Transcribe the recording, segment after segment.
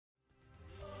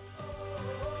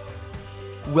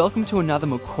Welcome to another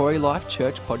Macquarie Life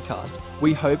Church podcast.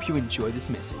 We hope you enjoy this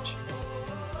message.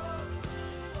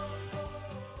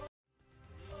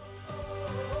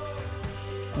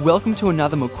 Welcome to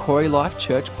another Macquarie Life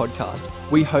Church podcast.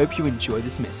 We hope you enjoy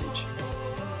this message.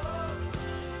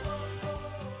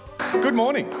 Good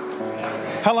morning.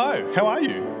 Hello, how are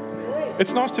you?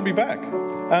 It's nice to be back.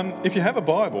 If you have a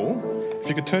Bible, if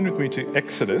you could turn with me to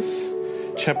Exodus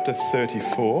chapter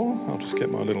 34. I'll just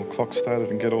get my little clock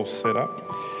started and get all set up.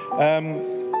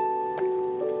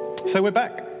 So we're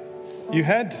back. You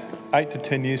had 8 to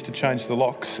 10 years to change the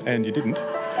locks and you didn't.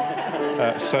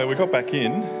 So we got back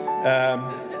in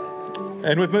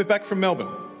and we've moved back from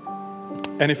Melbourne.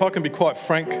 And if I can be quite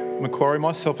frank, Macquarie,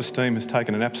 my self-esteem has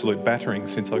taken an absolute battering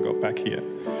since I got back here.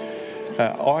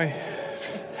 I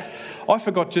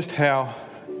forgot just how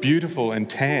beautiful and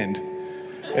tanned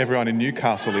everyone in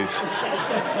Newcastle is.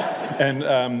 And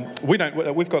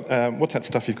we've got, what's that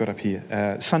stuff you've got up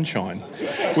here? Sunshine.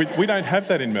 We don't have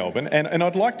that in Melbourne. And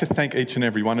I'd like to thank each and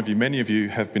every one of you. Many of you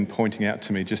have been pointing out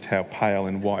to me just how pale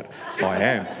and white I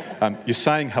am. You're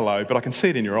saying hello, but I can see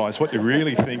it in your eyes. What you're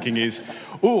really thinking is,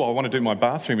 oh, I want to do my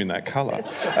bathroom in that colour.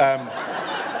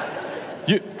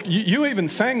 You even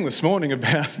sang this morning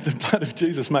about the blood of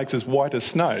Jesus makes us white as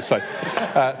snow. So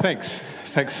thanks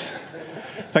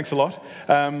a lot.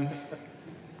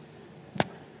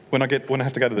 When I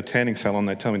have to go to the tanning salon,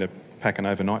 they tell me to pack an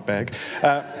overnight bag.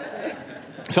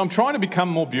 So I'm trying to become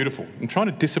more beautiful. I'm trying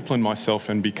to discipline myself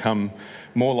and become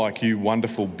more like you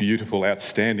wonderful, beautiful,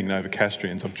 outstanding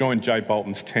Novocastrians. I've joined Jay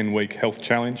Bolton's 10-week health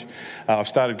challenge. I've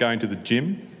started going to the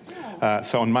gym.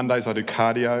 So on Mondays I do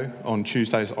cardio, on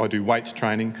Tuesdays I do weights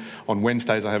training, on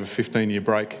Wednesdays I have a 15-year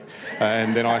break,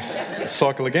 and then I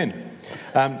cycle again.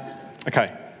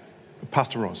 Okay,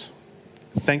 Pastor Roz,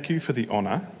 thank you for the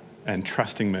honour and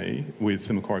trusting me with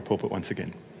the Macquarie pulpit once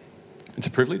again. It's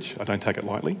a privilege, I don't take it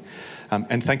lightly.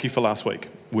 And thank you for last week.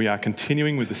 We are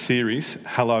continuing with the series,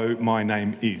 Hello, My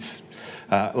Name Is.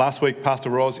 Last week,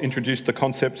 Pastor Roz introduced the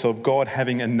concepts of God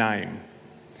having a name,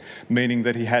 meaning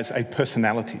that he has a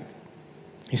personality.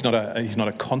 He's not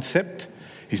a concept,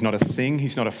 he's not a thing,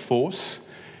 he's not a force.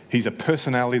 He's a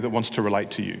personality that wants to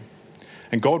relate to you.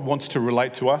 And God wants to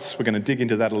relate to us. We're going to dig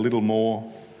into that a little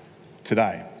more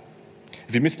today.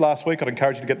 If you missed last week, I'd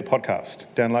encourage you to get the podcast.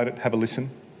 Download it, have a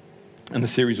listen, and the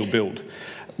series will build.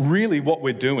 Really what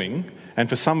we're doing, and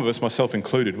for some of us, myself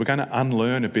included, we're going to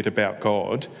unlearn a bit about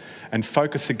God and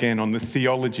focus again on the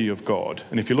theology of God.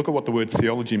 And if you look at what the word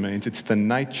theology means, it's the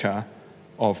nature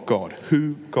of God,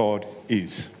 who God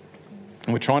is.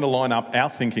 And we're trying to line up our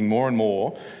thinking more and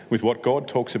more with what God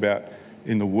talks about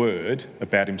in the Word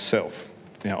about himself.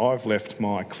 Now, I've left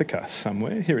my clicker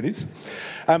somewhere. Here it is.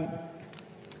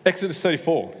 Exodus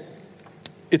 34.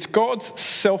 It's God's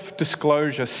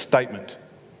self-disclosure statement.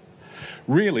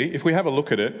 Really, if we have a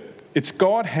look at it, it's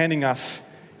God handing us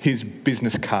his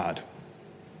business card.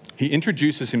 He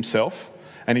introduces himself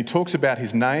and he talks about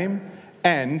his name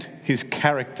and his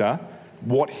character,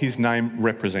 what his name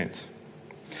represents.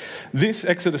 This,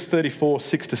 Exodus 34,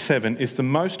 6-7, is the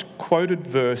most quoted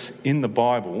verse in the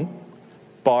Bible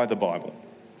by the Bible.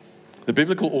 The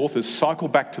biblical authors cycle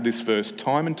back to this verse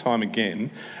time and time again,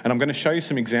 and I'm going to show you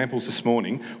some examples this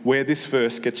morning where this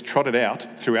verse gets trotted out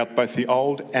throughout both the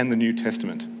Old and the New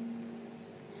Testament.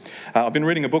 I've been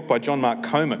reading a book by John Mark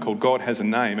Comer called God Has a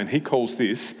Name, and he calls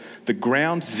this the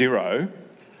ground zero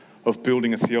of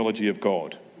building a theology of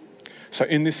God. So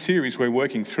in this series, we're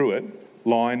working through it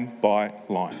line by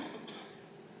line.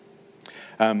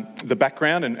 The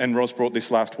background, and Ros brought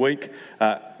this last week,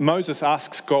 Moses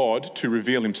asks God to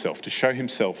reveal himself, to show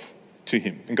himself to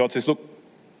him. And God says, look,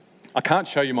 I can't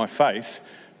show you my face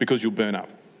because you'll burn up.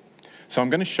 So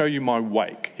I'm going to show you my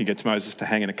wake. He gets Moses to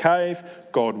hang in a cave.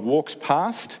 God walks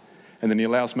past, and then he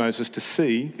allows Moses to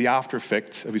see the after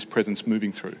effects of his presence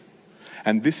moving through.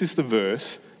 And this is the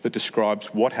verse that describes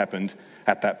what happened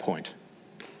at that point.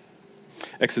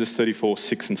 Exodus 34,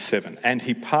 6 and 7. And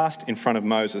he passed in front of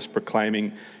Moses,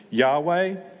 proclaiming,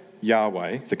 Yahweh,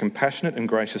 Yahweh, the compassionate and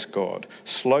gracious God,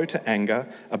 slow to anger,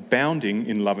 abounding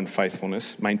in love and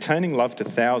faithfulness, maintaining love to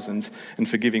thousands, and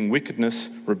forgiving wickedness,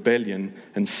 rebellion,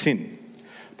 and sin.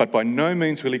 But by no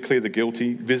means will he clear the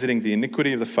guilty, visiting the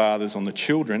iniquity of the fathers on the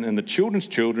children and the children's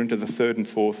children to the third and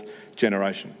fourth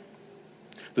generation.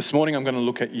 This morning I'm going to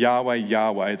look at Yahweh,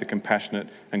 Yahweh, the compassionate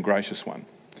and gracious one.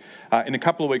 In a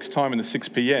couple of weeks' time in the 6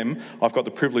 p.m, I've got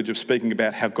the privilege of speaking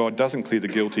about how God doesn't clear the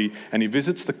guilty and he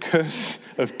visits the curse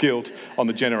of guilt on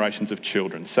the generations of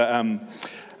children. So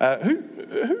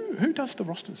who does the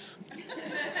rosters?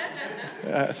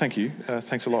 Thank you.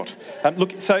 Thanks a lot.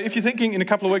 Look, so if you're thinking in a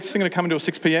couple of weeks, it's going to come into a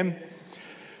 6 p.m,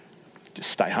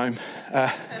 just stay home.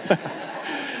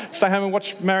 Stay home and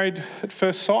watch Married at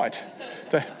First Sight.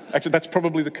 Actually, that's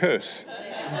probably the curse.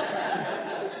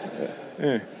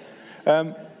 Yeah.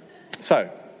 So,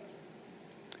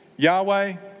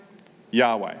 Yahweh,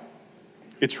 Yahweh.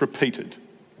 It's repeated.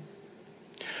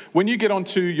 When you get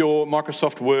onto your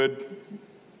Microsoft Word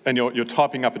and you're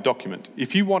typing up a document,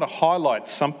 if you want to highlight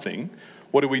something,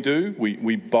 what do?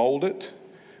 We bold it,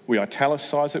 we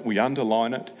italicize it, we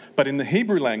underline it. But in the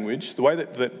Hebrew language, the way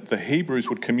that the Hebrews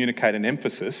would communicate an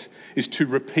emphasis is to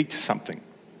repeat something.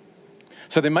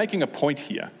 So they're making a point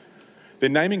here. They're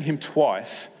naming him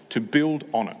twice to build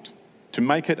on it, to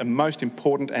make it a most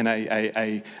important and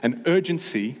an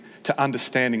urgency to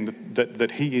understanding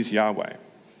that he is Yahweh.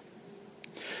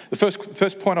 The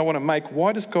first point I want to make,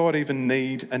 why does God even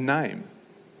need a name?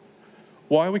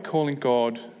 Why are we calling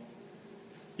God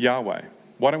Yahweh?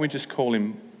 Why don't we just call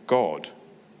him God?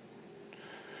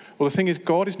 Well, the thing is,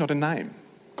 God is not a name.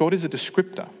 God is a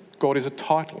descriptor. God is a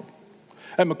title.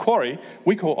 At Macquarie,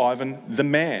 we call Ivan the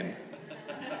man.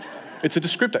 It's a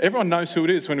descriptor. Everyone knows who it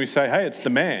is when we say, hey, it's the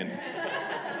man.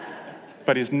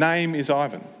 But his name is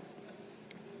Ivan.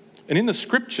 And in the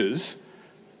scriptures,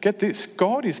 get this,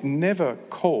 God is never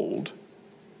called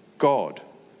God.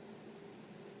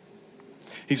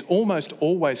 He's almost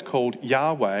always called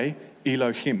Yahweh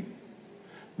Elohim,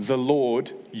 the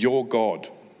Lord your God.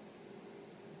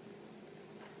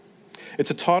 It's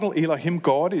a title, Elohim,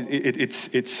 God.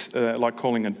 It's like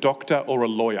calling a doctor or a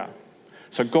lawyer.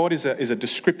 So God is a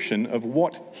description of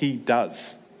what he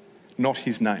does, not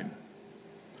his name.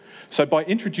 So by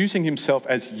introducing himself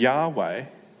as Yahweh,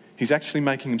 he's actually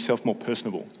making himself more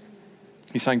personable.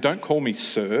 He's saying, don't call me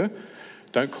sir,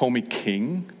 don't call me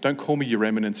king, don't call me your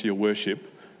eminence, your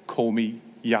worship, call me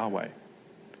Yahweh.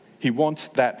 He wants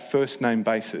that first name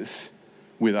basis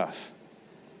with us.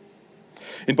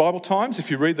 In Bible times,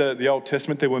 if you read the Old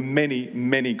Testament, there were many,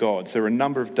 many gods. There were a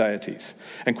number of deities.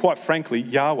 And quite frankly,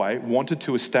 Yahweh wanted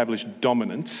to establish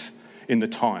dominance in the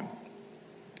time.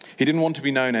 He didn't want to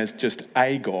be known as just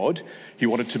a god. He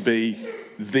wanted to be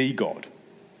the God.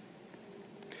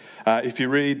 If you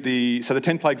read the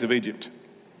 10 plagues of Egypt,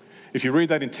 if you read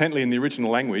that intently in the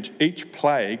original language, each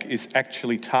plague is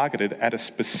actually targeted at a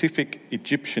specific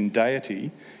Egyptian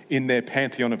deity in their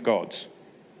pantheon of gods.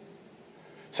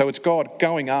 So it's God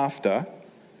going after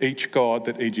each god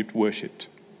that Egypt worshipped.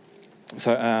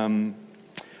 So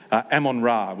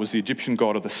Ammon-Ra was the Egyptian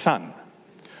god of the sun.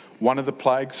 One of the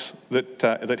plagues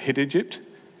that hit Egypt,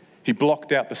 he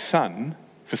blocked out the sun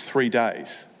for 3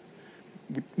 days,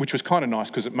 which was kind of nice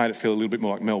because it made it feel a little bit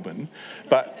more like Melbourne.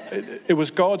 But it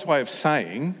was God's way of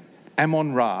saying,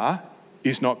 Ammon-Ra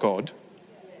is not God.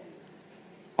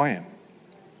 I am.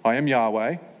 I am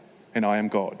Yahweh and I am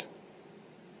God.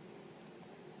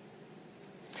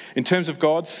 In terms of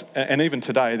gods, and even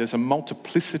today, there's a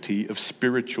multiplicity of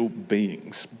spiritual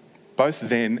beings, both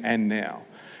then and now.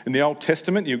 In the Old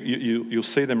Testament, you'll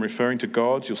see them referring to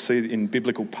gods. You'll see in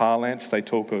biblical parlance, they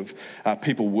talk of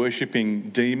people worshipping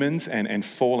demons and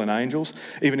fallen angels.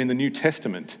 Even in the New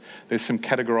Testament, there's some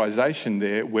categorization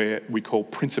there where we call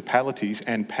principalities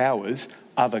and powers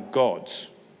other gods.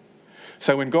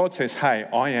 So when God says, hey,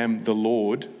 I am the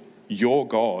Lord, your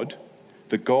God,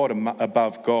 the God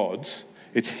above gods,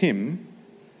 it's him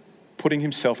putting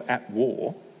himself at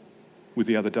war with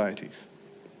the other deities.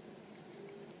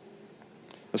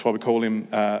 That's why we call him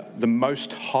the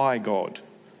Most High God.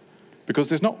 Because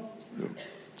there's not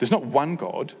one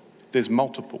God, there's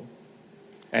multiple.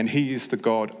 And he is the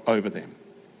God over them.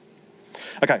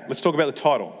 Okay, let's talk about the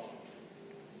title.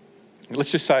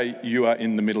 Let's just say you are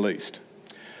in the Middle East.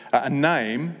 A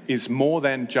name is more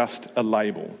than just a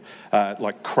label,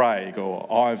 like Craig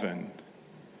or Ivan.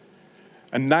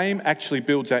 A name actually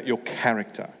builds out your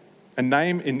character. A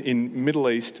name in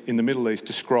the Middle East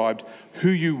described who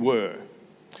you were,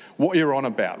 what you're on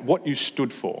about, what you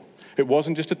stood for. It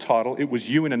wasn't just a title, it was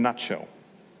you in a nutshell.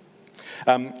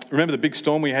 Remember the big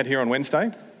storm we had here on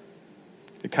Wednesday?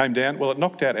 It came down, well, it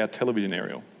knocked out our television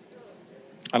aerial.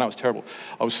 I know, it was terrible.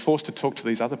 I was forced to talk to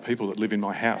these other people that live in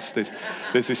my house. There's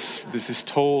this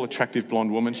tall, attractive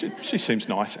blonde woman. She seems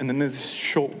nice. And then there's this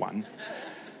short one.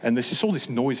 And there's just all this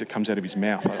noise that comes out of his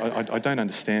mouth. I don't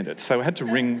understand it. So I had to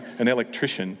ring an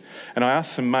electrician. And I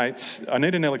asked some mates, I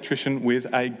need an electrician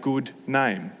with a good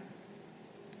name.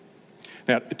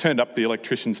 Now, it turned up the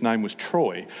electrician's name was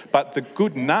Troy. But the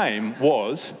good name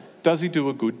was, does he do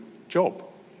a good job?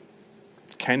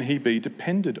 Can he be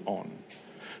depended on?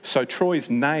 So Troy's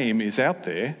name is out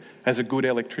there as a good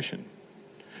electrician.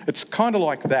 It's kind of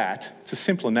like that. It's a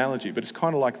simple analogy, but it's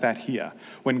kind of like that here.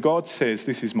 When God says,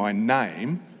 this is my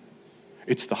name,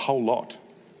 it's the whole lot.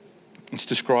 It's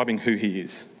describing who he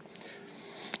is.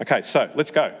 Okay, so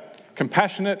let's go.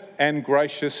 Compassionate and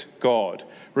gracious God.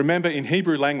 Remember, in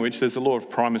Hebrew language, there's a law of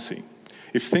primacy.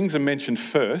 If things are mentioned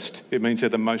first, it means they're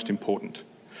the most important.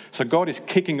 So God is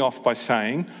kicking off by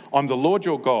saying, I'm the Lord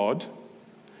your God,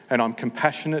 and I'm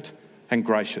compassionate and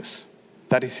gracious.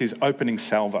 That is his opening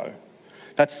salvo.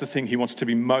 That's the thing he wants to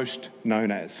be most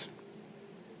known as.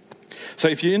 So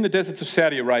if you're in the deserts of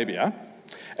Saudi Arabia,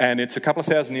 and it's a couple of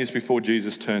thousand years before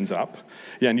Jesus turns up,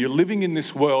 and you're living in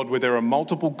this world where there are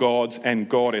multiple gods and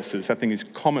goddesses, that thing is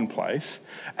commonplace,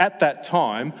 at that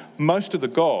time, most of the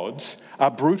gods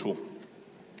are brutal.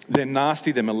 They're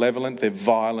nasty, they're malevolent, they're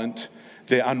violent,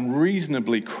 they're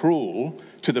unreasonably cruel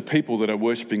to the people that are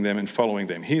worshipping them and following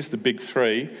them. Here's the big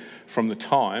three from the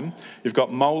time. You've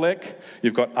got Molech,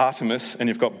 you've got Artemis, and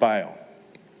you've got Baal.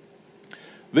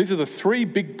 These are the three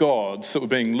big gods that were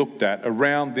being looked at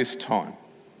around this time.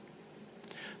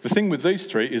 The thing with these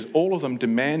three is all of them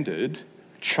demanded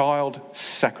child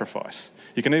sacrifice.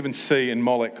 You can even see in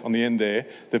Molech on the end there,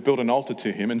 they've built an altar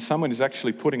to him, and someone is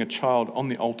actually putting a child on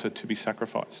the altar to be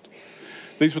sacrificed.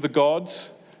 These were the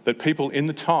gods that people in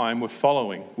the time were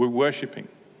following, were worshipping.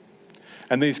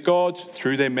 And these gods,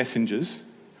 through their messengers,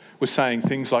 were saying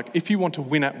things like, if you want to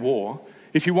win at war,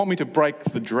 if you want me to break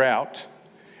the drought,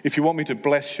 if you want me to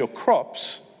bless your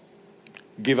crops,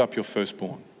 give up your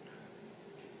firstborn.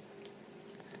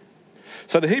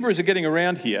 So the Hebrews are getting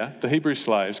around here, the Hebrew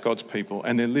slaves, God's people,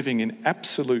 and they're living in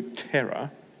absolute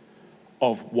terror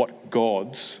of what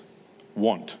gods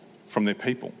want from their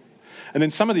people. And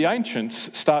then some of the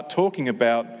ancients start talking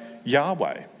about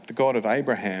Yahweh, the God of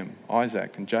Abraham,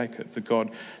 Isaac, and Jacob, the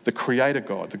God, the creator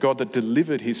God, the God that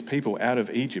delivered his people out of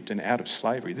Egypt and out of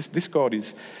slavery. This God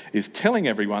is telling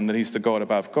everyone that he's the God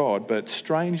above God, but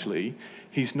strangely,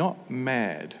 he's not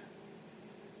mad.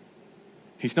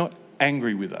 He's not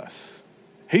angry with us.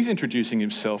 He's introducing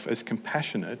himself as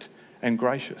compassionate and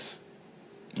gracious.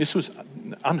 This was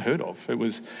unheard of. It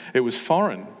was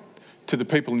foreign to the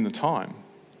people in the time.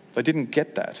 They didn't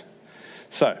get that.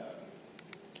 So,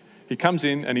 he comes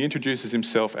in and he introduces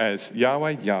himself as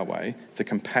Yahweh, Yahweh, the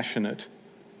compassionate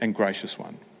and gracious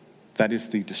one. That is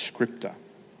the descriptor.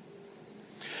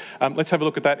 Let's have a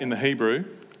look at that in the Hebrew.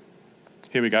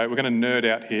 Here we go. We're going to nerd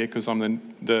out here because I'm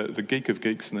the geek of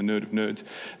geeks and the nerd of nerds.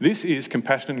 This is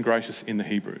compassionate and gracious in the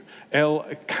Hebrew. El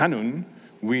kanun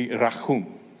wi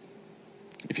rachum.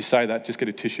 If you say that, just get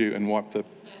a tissue and wipe the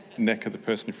neck of the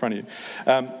person in front of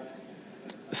you.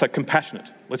 So compassionate.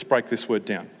 Let's break this word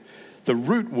down. The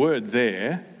root word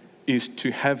there is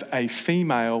to have a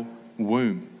female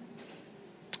womb.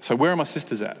 So where are my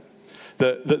sisters at?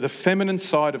 The feminine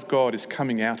side of God is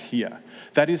coming out here.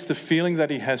 That is the feeling that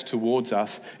he has towards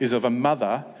us is of a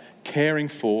mother caring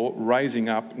for, raising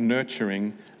up,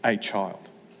 nurturing a child.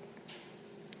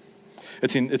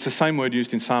 It's the same word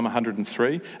used in Psalm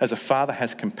 103. As a father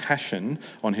has compassion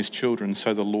on his children,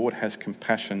 so the Lord has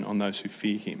compassion on those who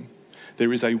fear him.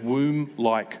 There is a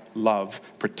womb-like love,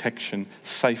 protection,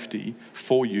 safety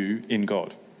for you in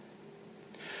God.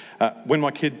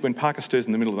 When Parker stirs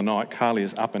in the middle of the night, Carly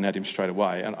is up and at him straight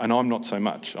away, and I'm not so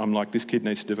much. I'm like, this kid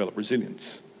needs to develop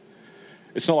resilience.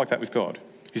 It's not like that with God.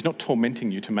 He's not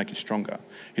tormenting you to make you stronger.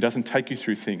 He doesn't take you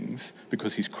through things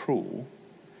because he's cruel.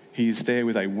 He is there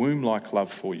with a womb-like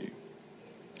love for you.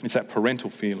 It's that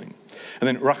parental feeling. And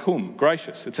then rachum,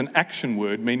 gracious. It's an action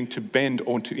word meaning to bend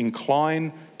or to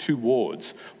incline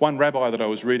towards. One rabbi that I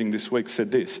was reading this week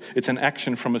said this: it's an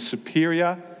action from a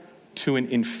superior to an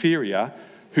inferior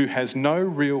who has no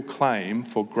real claim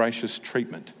for gracious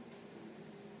treatment.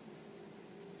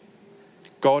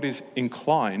 God is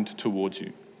inclined towards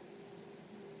you.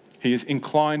 He is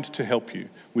inclined to help you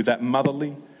with that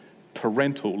motherly,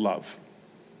 parental love.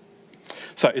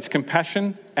 So it's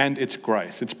compassion and it's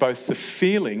grace. It's both the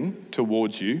feeling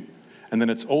towards you, and then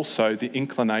it's also the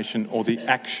inclination or the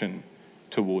action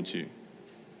towards you.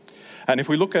 And if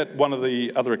we look at one of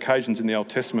the other occasions in the Old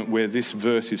Testament where this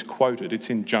verse is quoted, it's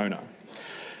in Jonah.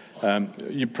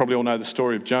 You probably all know the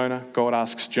story of Jonah. God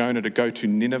asks Jonah to go to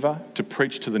Nineveh to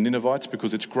preach to the Ninevites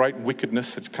because it's great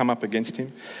wickedness that's come up against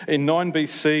him. In 9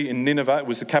 BC in Nineveh, it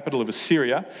was the capital of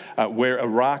Assyria, where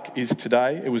Iraq is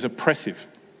today. It was oppressive.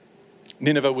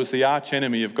 Nineveh was the arch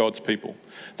enemy of God's people.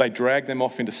 They dragged them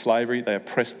off into slavery. They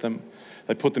oppressed them.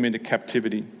 They put them into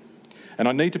captivity. And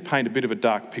I need to paint a bit of a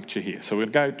dark picture here. So we'll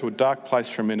go to a dark place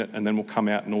for a minute and then we'll come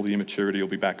out and all the immaturity will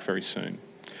be back very soon.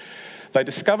 They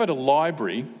discovered a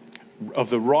library of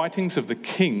the writings of the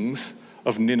kings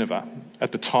of Nineveh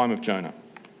at the time of Jonah.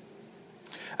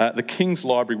 The king's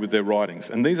library with their writings.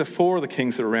 And these are 4 of the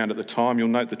kings that were around at the time. You'll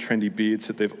note the trendy beards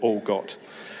that they've all got.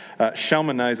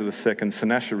 Shalmaneser II,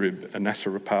 Sennacherib,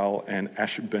 Nasaripal, and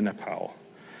Ashburnapal.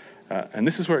 And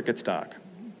this is where it gets dark.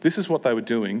 This is what they were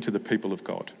doing to the people of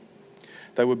God.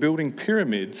 They were building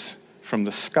pyramids from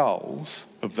the skulls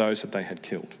of those that they had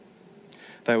killed.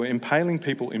 They were impaling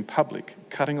people in public,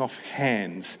 cutting off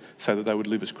hands so that they would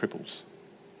live as cripples.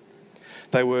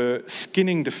 They were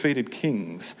skinning defeated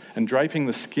kings and draping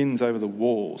the skins over the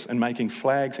walls and making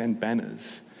flags and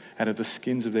banners out of the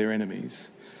skins of their enemies.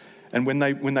 And when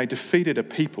they defeated a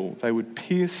people, they would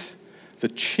pierce the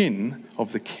chin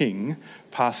of the king,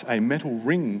 pass a metal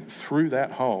ring through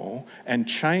that hole, and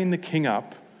chain the king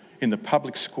up in the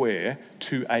public square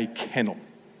to a kennel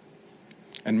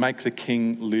and make the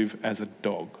king live as a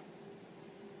dog.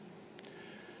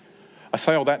 I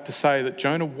say all that to say that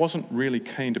Jonah wasn't really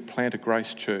keen to plant a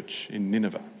grace church in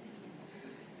Nineveh.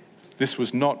 This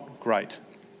was not great.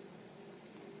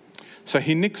 So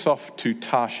he nicks off to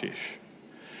Tarshish.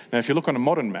 Now, if you look on a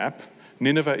modern map,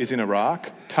 Nineveh is in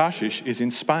Iraq, Tarshish is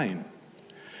in Spain.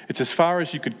 It's as far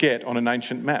as you could get on an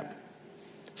ancient map.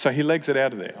 So he legs it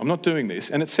out of there. I'm not doing this.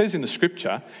 And it says in the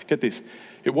scripture, get this,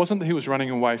 it wasn't that he was running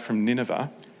away from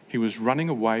Nineveh, he was running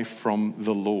away from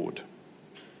the Lord.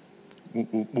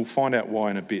 We'll find out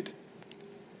why in a bit.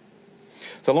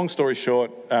 So long story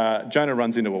short, Jonah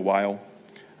runs into a whale.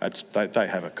 They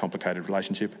have a complicated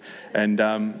relationship. And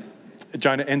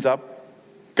Jonah ends up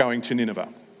going to Nineveh.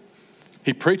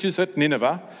 He preaches at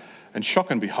Nineveh, and shock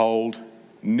and behold,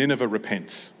 Nineveh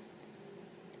repents.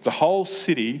 The whole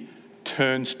city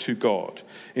turns to God.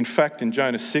 In fact, in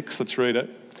Jonah 6, let's read it.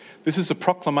 This is a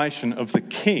proclamation of the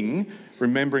king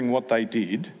remembering what they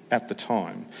did at the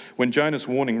time. When Jonah's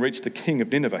warning reached the king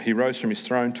of Nineveh, he rose from his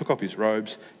throne, took off his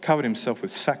robes, covered himself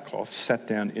with sackcloth, sat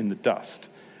down in the dust.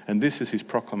 And this is his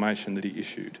proclamation that he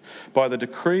issued. By the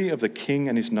decree of the king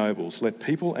and his nobles, let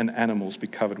people and animals be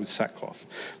covered with sackcloth.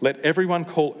 Let everyone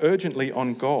call urgently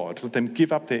on God. Let them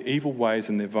give up their evil ways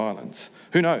and their violence.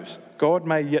 Who knows? God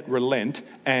may yet relent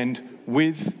and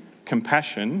with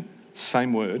compassion,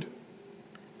 same word,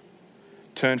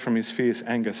 turn from his fierce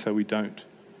anger so we don't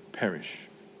perish.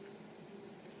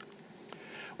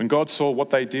 When God saw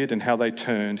what they did and how they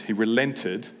turned, he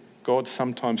relented. God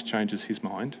sometimes changes his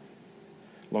mind.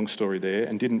 Long story there,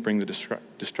 and didn't bring the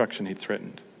destruction he'd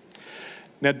threatened.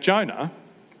 Now, Jonah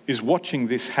is watching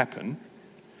this happen,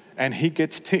 and he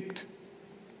gets ticked.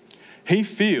 He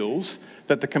feels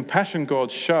that the compassion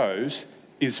God shows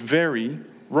is very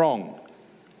wrong.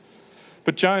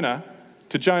 But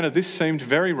to Jonah, this seemed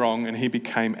very wrong, and he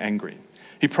became angry.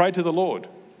 He prayed to the Lord.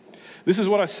 This is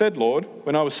what I said, Lord,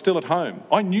 when I was still at home.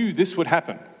 I knew this would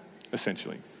happen,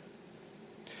 essentially.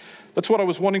 That's what I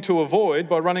was wanting to avoid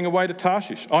by running away to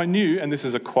Tarshish. I knew, and this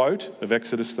is a quote of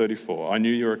Exodus 34, I knew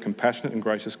you were a compassionate and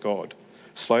gracious God,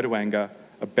 slow to anger,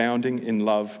 abounding in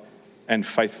love and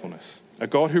faithfulness, a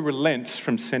God who relents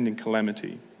from sending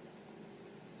calamity.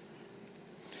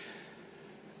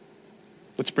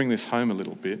 Let's bring this home a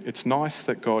little bit. It's nice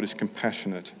that God is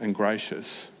compassionate and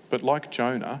gracious, but like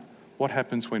Jonah, what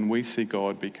happens when we see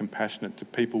God be compassionate to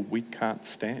people we can't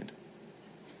stand?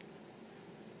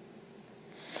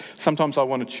 Sometimes I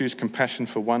want to choose compassion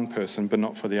for one person, but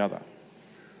not for the other.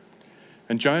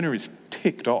 And Jonah is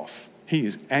ticked off. He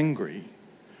is angry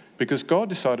because God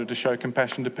decided to show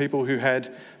compassion to people who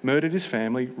had murdered his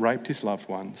family, raped his loved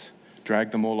ones,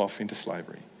 dragged them all off into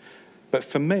slavery. But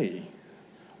for me,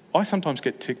 I sometimes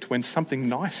get ticked when something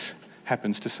nice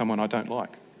happens to someone I don't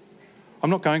like.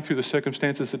 I'm not going through the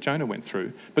circumstances that Jonah went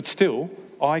through, but still,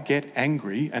 I get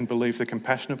angry and believe the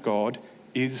compassion of God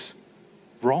is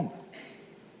wrong.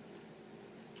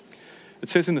 It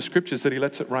says in the scriptures that he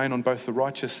lets it rain on both the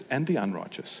righteous and the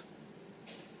unrighteous,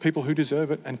 people who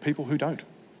deserve it and people who don't.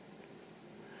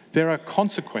 There are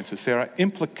consequences, there are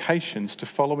implications to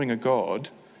following a God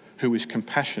who is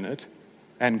compassionate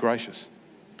and gracious.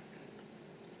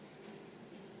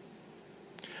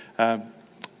 When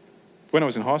I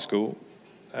was in high school,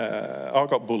 I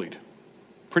got bullied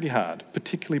pretty hard,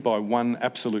 particularly by one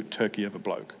absolute turkey of a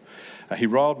bloke. He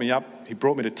riled me up, he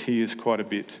brought me to tears quite a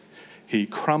bit. He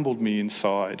crumbled me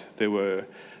inside. There were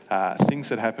things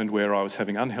that happened where I was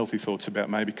having unhealthy thoughts about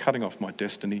maybe cutting off my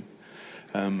destiny.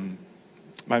 Made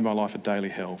my life a daily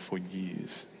hell for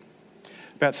years.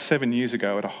 About 7 years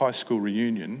ago at a high school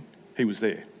reunion, he was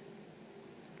there.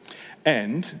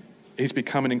 And he's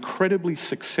become an incredibly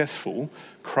successful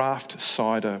craft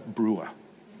cider brewer,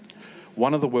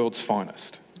 one of the world's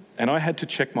finest. And I had to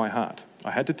check my heart.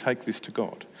 I had to take this to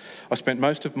God. I spent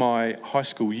most of my high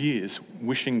school years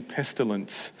wishing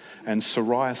pestilence and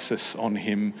psoriasis on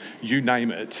him, you name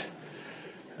it.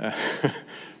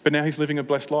 But now he's living a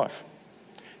blessed life.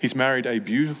 He's married a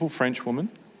beautiful French woman.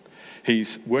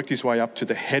 He's worked his way up to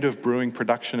the head of brewing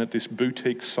production at this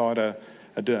boutique cider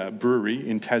brewery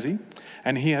in Tassie,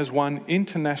 and he has won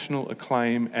international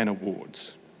acclaim and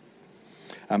awards.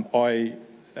 I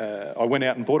went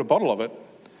out and bought a bottle of it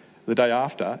the day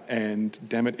after, and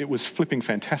damn it, it was flipping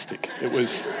fantastic. It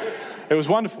was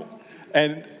wonderful.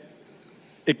 And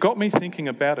it got me thinking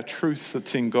about a truth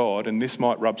that's in God, and this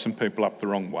might rub some people up the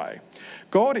wrong way.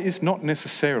 God is not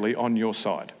necessarily on your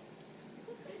side.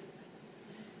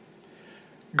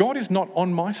 God is not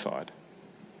on my side.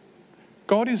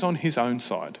 God is on his own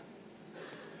side.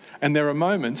 And there are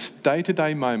moments,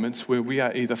 day-to-day moments, where we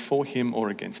are either for him or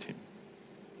against him.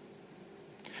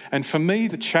 And for me,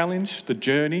 the challenge, the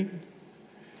journey,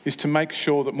 is to make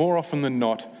sure that more often than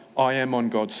not, I am on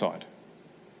God's side.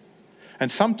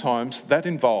 And sometimes that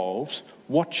involves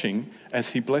watching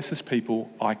as he blesses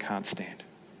people I can't stand.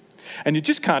 And you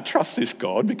just can't trust this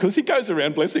God because he goes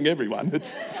around blessing everyone.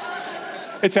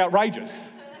 It's outrageous.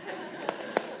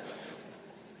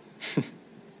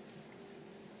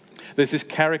 There's this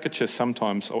caricature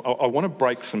sometimes. I want to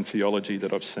break some theology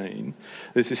that I've seen.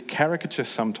 There's this caricature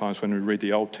sometimes when we read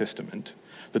the Old Testament,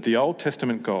 that the Old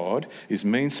Testament God is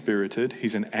mean-spirited,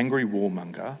 he's an angry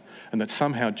warmonger, and that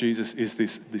somehow Jesus is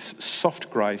this soft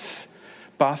grace,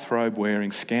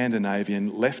 bathrobe-wearing,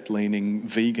 Scandinavian, left-leaning,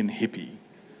 vegan hippie.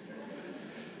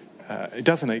 He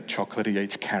doesn't eat chocolate, he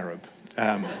eats carob.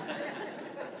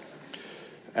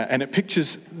 And it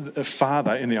pictures a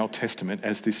father in the Old Testament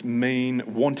as this mean,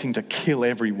 wanting to kill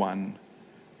everyone,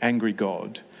 angry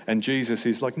God. And Jesus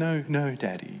is like, no,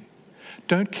 Daddy,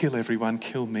 don't kill everyone,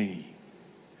 kill me.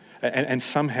 And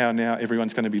somehow now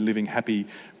everyone's going to be living happy,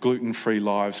 gluten-free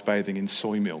lives, bathing in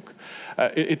soy milk.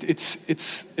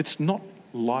 It's not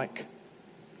like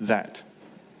that.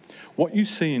 What you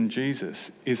see in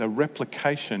Jesus is a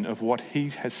replication of what he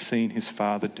has seen his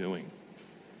Father doing.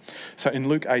 So in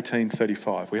Luke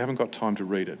 18:35, we haven't got time to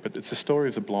read it, but it's the story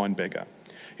of the blind beggar.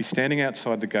 He's standing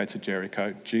outside the gates of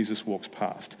Jericho. Jesus walks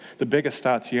past. The beggar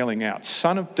starts yelling out,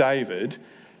 "Son of David,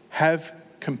 have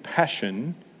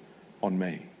compassion on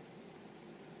me."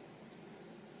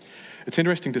 It's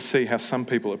interesting to see how some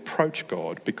people approach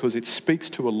God because it speaks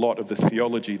to a lot of the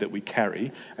theology that we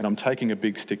carry, and I'm taking a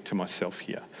big stick to myself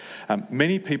here.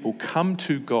 Many people come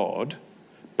to God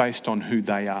based on who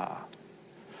they are.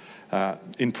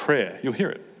 In prayer, you'll hear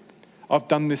it. I've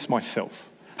done this myself.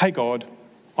 Hey God,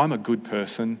 I'm a good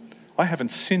person. I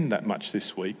haven't sinned that much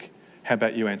this week. How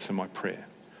about you answer my prayer?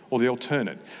 Or the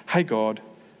alternate. Hey God,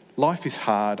 life is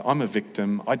hard. I'm a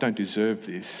victim. I don't deserve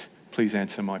this. Please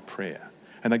answer my prayer.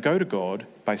 And they go to God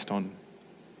based on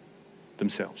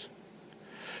themselves.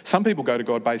 Some people go to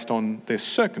God based on their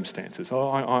circumstances.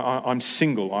 Oh, I'm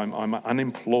single, I'm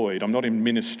unemployed, I'm not in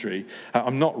ministry,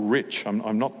 I'm not rich,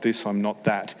 I'm not this, I'm not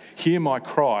that. Hear my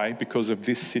cry because of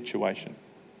this situation.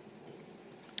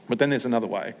 But then there's another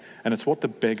way, and it's what the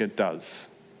beggar does.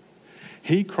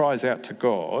 He cries out to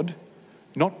God,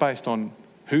 not based on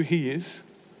who he is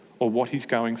or what he's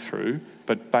going through,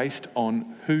 but based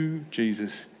on who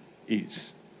Jesus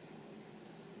is.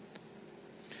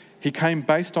 He came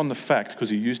based on the fact,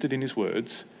 because he used it in his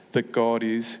words, that God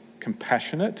is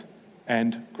compassionate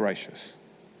and gracious.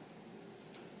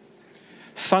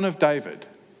 Son of David,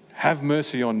 have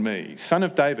mercy on me. Son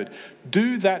of David,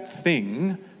 do that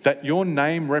thing that your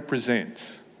name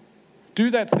represents. Do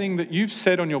that thing that you've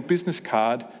said on your business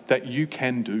card that you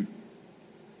can do.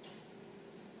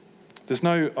 There's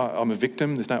no, I'm a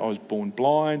victim. There's no, I was born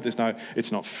blind. There's no,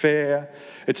 it's not fair.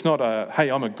 It's not a,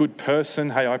 hey, I'm a good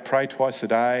person. Hey, I pray twice a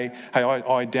day. Hey,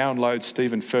 I download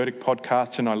Stephen Furtick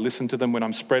podcasts and I listen to them when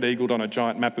I'm spread-eagled on a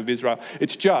giant map of Israel.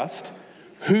 It's just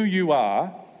who you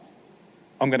are.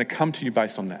 I'm going to come to you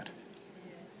based on that.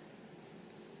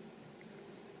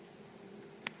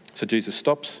 So Jesus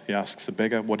stops. He asks the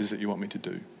beggar, what is it you want me to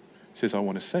do? He says, I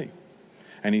want to see.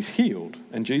 And he's healed.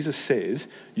 And Jesus says,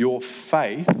 your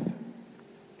faith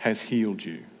has healed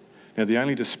you. Now, the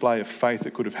only display of faith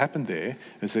that could have happened there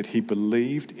is that he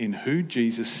believed in who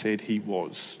Jesus said he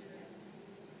was.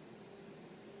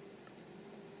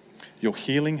 Your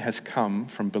healing has come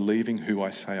from believing who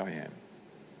I say I am.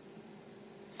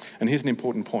 And here's an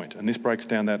important point, and this breaks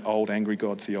down that old angry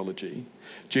God theology.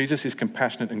 Jesus is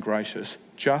compassionate and gracious,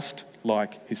 just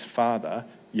like his Father,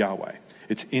 Yahweh.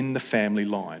 It's in the family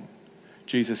line.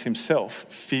 Jesus himself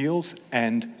feels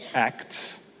and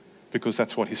acts because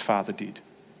that's what his Father did.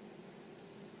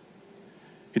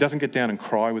 He doesn't get down and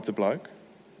cry with the bloke.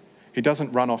 He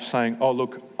doesn't run off saying, oh,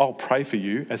 look, I'll pray for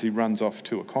you as he runs off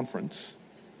to a conference.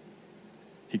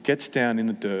 He gets down in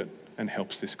the dirt and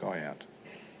helps this guy out.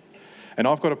 And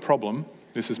I've got a problem.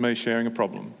 This is me sharing a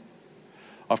problem.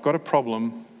 I've got a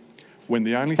problem when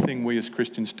the only thing we as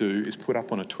Christians do is put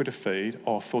up on a Twitter feed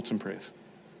our thoughts and prayers.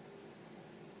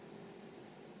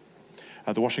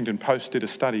 The Washington Post did a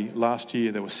study last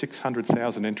year. There were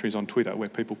 600,000 entries on Twitter where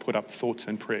people put up thoughts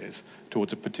and prayers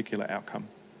towards a particular outcome.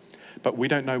 But we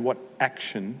don't know what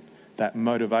action, that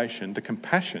motivation, the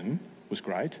compassion was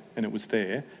great and it was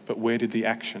there, but where did the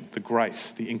action, the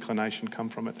grace, the inclination come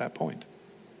from at that point?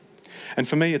 And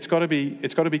for me, it's got to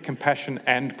be compassion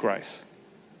and grace.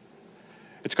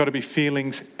 It's got to be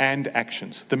feelings and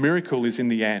actions. The miracle is in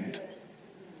the and.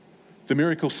 The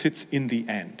miracle sits in the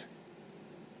and.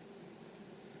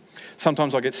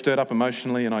 Sometimes I get stirred up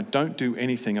emotionally and I don't do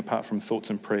anything apart from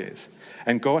thoughts and prayers.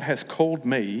 And God has called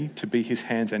me to be his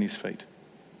hands and his feet.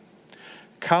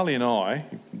 Carly and I,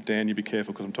 Dan, you be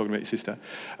careful because I'm talking about your sister.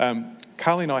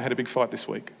 Carly and I had a big fight this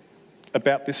week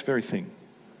about this very thing.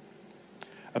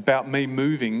 About me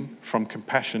moving from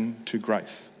compassion to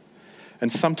grace.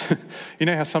 And you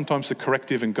know how sometimes the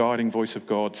corrective and guiding voice of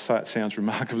God sounds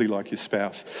remarkably like your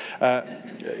spouse.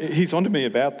 He's onto me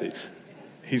about this.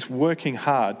 He's working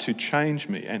hard to change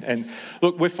me. And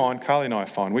look, we're fine. Carly and I are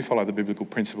fine. We follow the biblical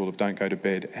principle of don't go to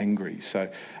bed angry. So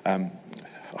I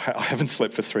haven't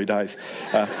slept for 3 days.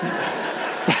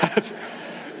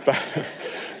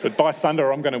 But by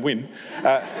thunder, I'm going to win.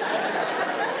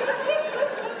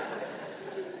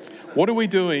 What are we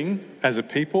doing as a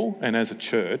people and as a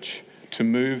church to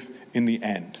move in the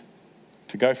and,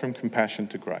 to go from compassion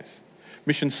to grace?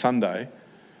 Mission Sunday,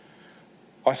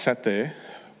 I sat there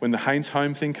when the Haynes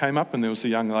Home thing came up and there was a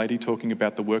young lady talking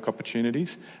about the work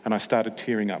opportunities, and I started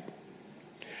tearing up.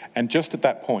 And just at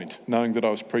that point, knowing that I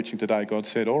was preaching today, God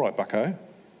said, all right, bucko,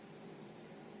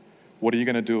 what are you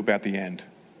going to do about the and?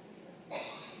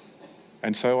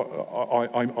 And so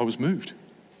I was moved.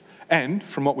 And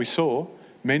from what we saw,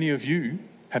 many of you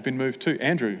have been moved too.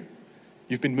 Andrew,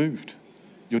 you've been moved.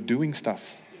 You're doing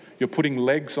stuff. You're putting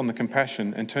legs on the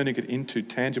compassion and turning it into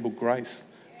tangible grace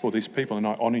for these people, and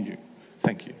I honour you.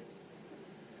 Thank you.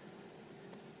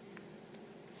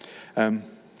 I'm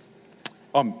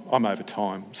over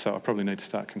time, so I probably need to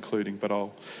start concluding, but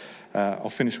I'll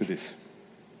finish with this.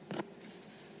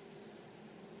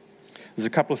 There's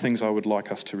a couple of things I would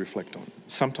like us to reflect on.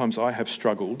 Sometimes I have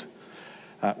struggled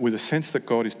with a sense that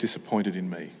God is disappointed in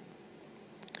me,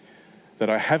 that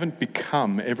I haven't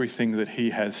become everything that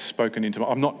he has spoken into me.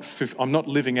 I'm not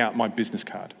living out my business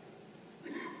card.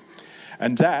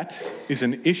 And that is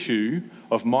an issue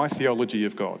of my theology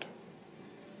of God,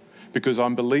 because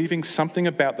I'm believing something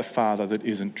about the Father that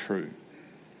isn't true.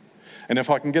 And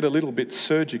if I can get a little bit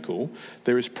surgical,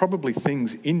 there is probably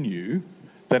things in you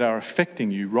that are affecting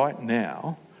you right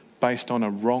now based on a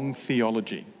wrong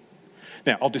theology.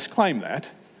 Now, I'll disclaim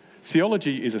that.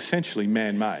 Theology is essentially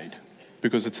man-made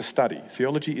because it's a study.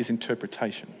 Theology is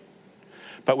interpretation.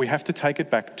 But we have to take it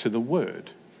back to the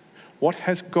Word. What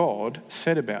has God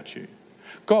said about you?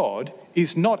 God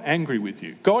is not angry with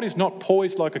you. God is not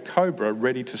poised like a cobra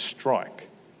ready to strike.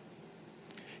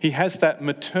 He has that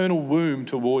maternal womb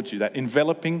towards you, that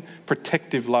enveloping,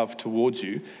 protective love towards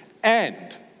you,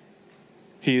 and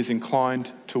he is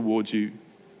inclined towards you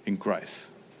in grace.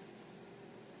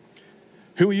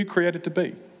 Who are you created to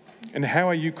be? And how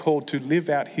are you called to live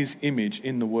out his image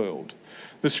in the world?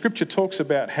 The scripture talks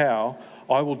about how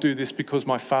I will do this because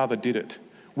my Father did it.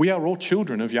 We are all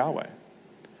children of Yahweh.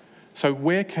 So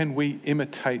where can we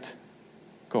imitate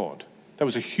God? That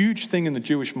was a huge thing in the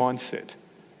Jewish mindset,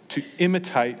 to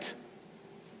imitate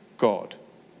God.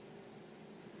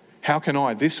 How can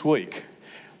I this week,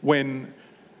 when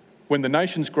the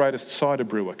nation's greatest cider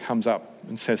brewer comes up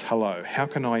and says hello, how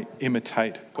can I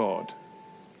imitate God?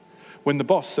 When the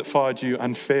boss that fired you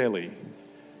unfairly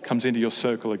comes into your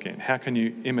circle again, how can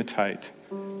you imitate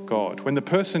God? When the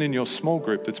person in your small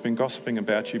group that's been gossiping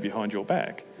about you behind your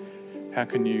back, how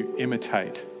can you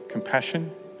imitate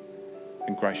compassion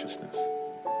and graciousness?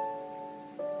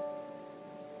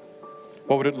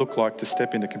 What would it look like to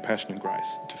step into compassion and grace,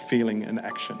 to feeling and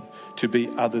action, to be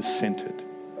others-centred?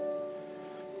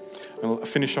 And I'll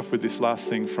finish off with this last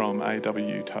thing from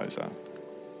A.W. Tozer.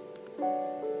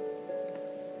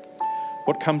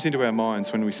 What comes into our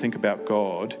minds when we think about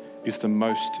God is the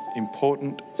most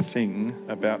important thing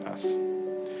about us.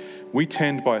 We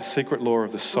tend by a secret law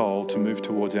of the soul to move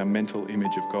towards our mental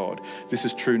image of God. This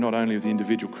is true not only of the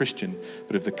individual Christian,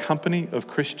 but of the company of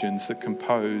Christians that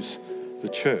compose the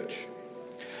church.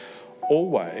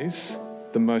 Always,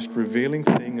 the most revealing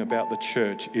thing about the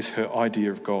church is her idea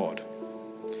of God,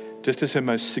 just as her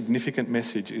most significant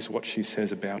message is what she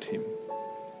says about him.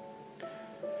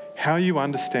 How you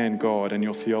understand God and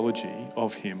your theology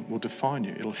of him will define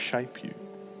you. It'll shape you.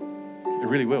 It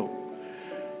really will.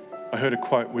 I heard a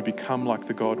quote, "We become like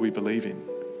the God we believe in."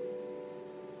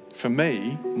 For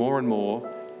me, more and more,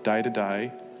 day to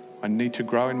day, I need to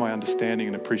grow in my understanding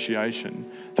and appreciation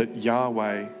that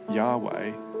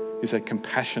Yahweh is a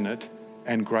compassionate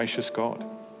and gracious God,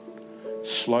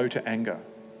 slow to anger,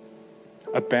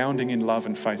 abounding in love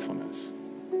and faithfulness.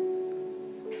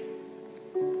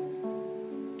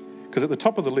 Because at the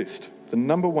top of the list, the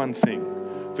number one thing,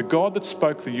 the God that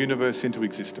spoke the universe into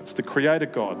existence, the creator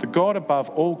God, the God above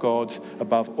all gods,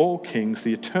 above all kings,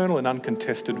 the eternal and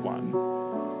uncontested one,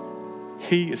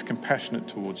 he is compassionate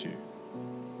towards you.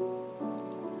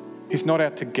 He's not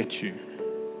out to get you,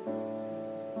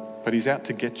 but he's out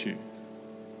to get you.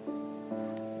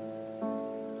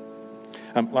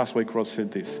 Last week, Roz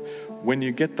said this: when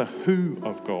you get the who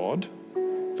of God,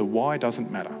 the why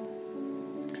doesn't matter.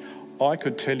 I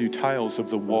could tell you tales of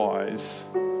the whys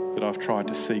that I've tried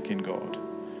to seek in God,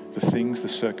 the things, the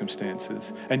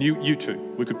circumstances, and you too.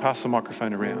 We could pass the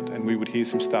microphone around and we would hear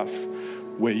some stuff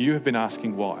where you have been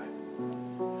asking why.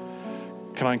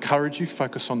 Can I encourage you,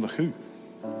 focus on the who.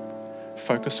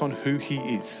 Focus on who he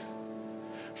is.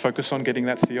 Focus on getting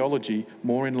that theology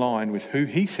more in line with who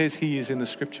he says he is in the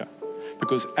scripture.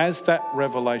 Because as that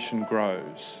revelation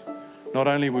grows, not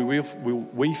only will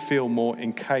we feel more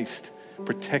encased,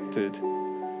 protected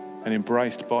and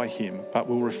embraced by him, but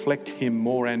will reflect him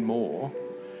more and more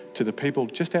to the people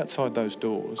just outside those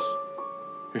doors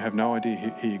who have no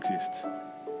idea he exists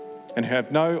and who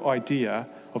have no idea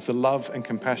of the love and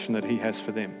compassion that he has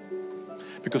for them.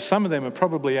 Because some of them are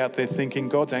probably out there thinking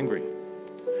God's angry.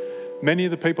 Many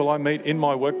of the people I meet in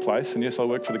my workplace, and yes, I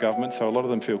work for the government, so a lot of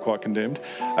them feel quite condemned,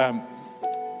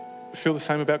 feel the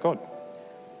same about God.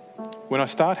 When I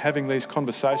start having these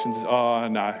conversations, oh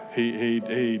no, he's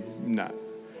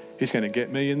going to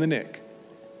get me in the neck.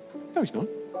 No, he's not.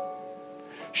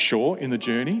 Sure, in the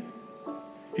journey,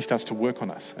 he starts to work on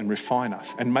us and refine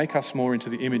us and make us more into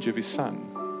the image of his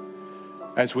son.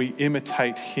 As we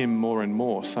imitate him more and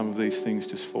more, some of these things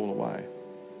just fall away.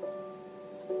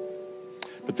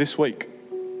 But this week,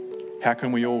 how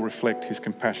can we all reflect his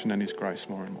compassion and his grace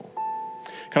more and more?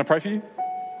 Can I pray for you?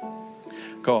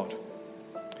 God,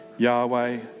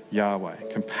 Yahweh,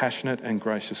 compassionate and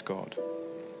gracious God,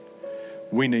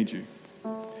 we need you.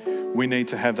 We need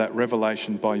to have that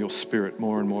revelation by your Spirit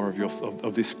more and more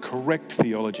of this correct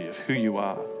theology of who you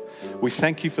are. We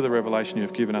thank you for the revelation you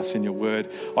have given us in your word.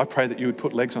 I pray that you would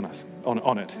put legs on us,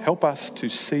 on it. Help us to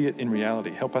see it in reality.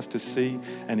 Help us to see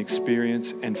and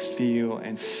experience and feel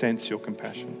and sense your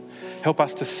compassion. Help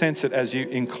us to sense it as you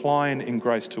incline in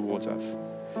grace towards us.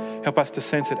 Help us to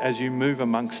sense it as you move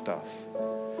amongst us.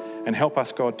 And help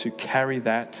us, God, to carry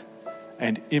that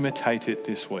and imitate it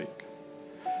this week.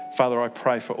 Father, I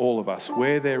pray for all of us,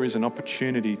 where there is an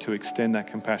opportunity to extend that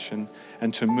compassion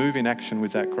and to move in action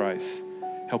with that grace,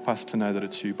 help us to know that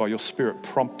it's you. By your Spirit,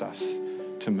 prompt us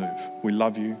to move. We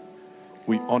love you.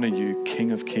 We honour you,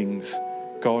 King of kings,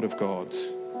 God of gods,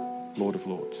 Lord of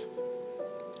lords.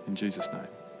 In Jesus'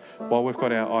 name. While we've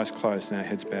got our eyes closed and our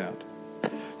heads bowed,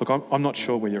 look, I'm not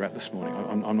sure where you're at this morning.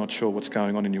 I'm not sure what's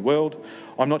going on in your world.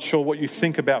 I'm not sure what you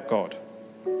think about God.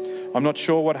 I'm not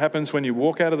sure what happens when you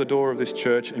walk out of the door of this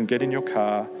church and get in your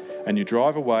car and you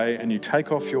drive away and you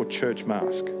take off your church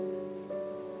mask.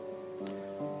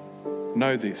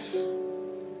 Know this: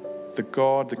 the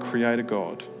God, the Creator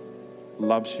God,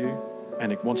 loves you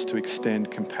and it wants to extend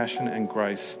compassion and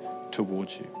grace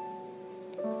towards you.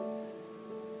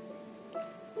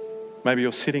 Maybe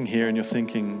you're sitting here and you're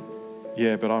thinking,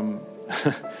 yeah, but I'm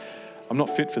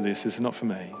not fit for this. This is not for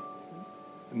me.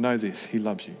 Know this: he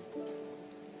loves you.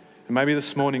 And maybe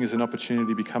this morning is an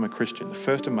opportunity to become a Christian. The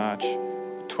 1st of March,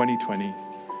 2020,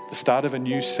 the start of a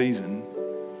new season.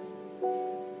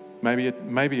 Maybe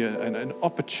an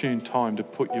opportune time to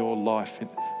put your life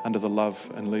under the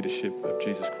love and leadership of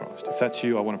Jesus Christ. If that's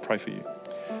you, I want to pray for you.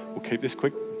 We'll keep this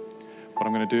quick. What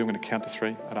I'm going to do, I'm going to count to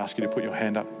 3. I'd ask you to put your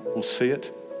hand up. We'll see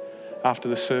it. After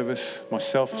the service,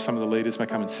 myself, some of the leaders may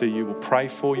come and see you. We'll pray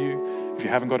for you. If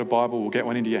you haven't got a Bible, we'll get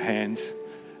one into your hands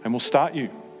and we'll start you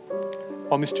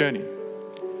on this journey.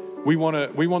 We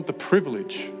want the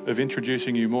privilege of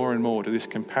introducing you more and more to this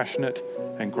compassionate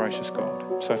and gracious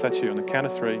God. So if that's you, on the count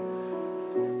of 3,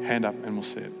 hand up and we'll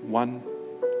see it. 1,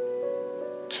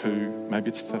 2, maybe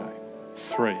it's today.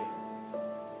 3.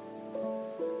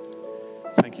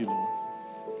 Thank you, Lord.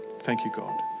 Thank you,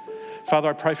 God. Father,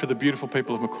 I pray for the beautiful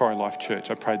people of Macquarie Life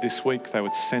Church. I pray this week they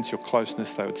would sense your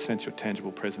closeness, they would sense your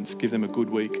tangible presence. Give them a good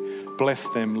week. Bless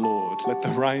them, Lord. Let the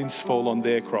rains fall on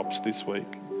their crops this week.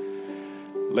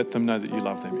 Let them know that you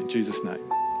love them. In Jesus' name,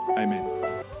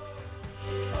 amen.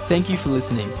 Thank you for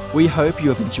listening. We hope you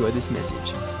have enjoyed this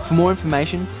message. For more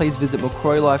information, please visit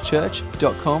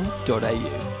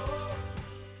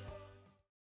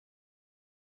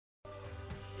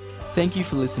macquarielifechurch.com.au. Thank you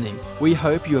for listening. We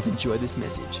hope you have enjoyed this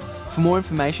message. For more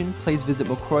information, please visit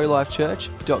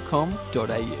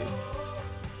macquarielifechurch.com.au.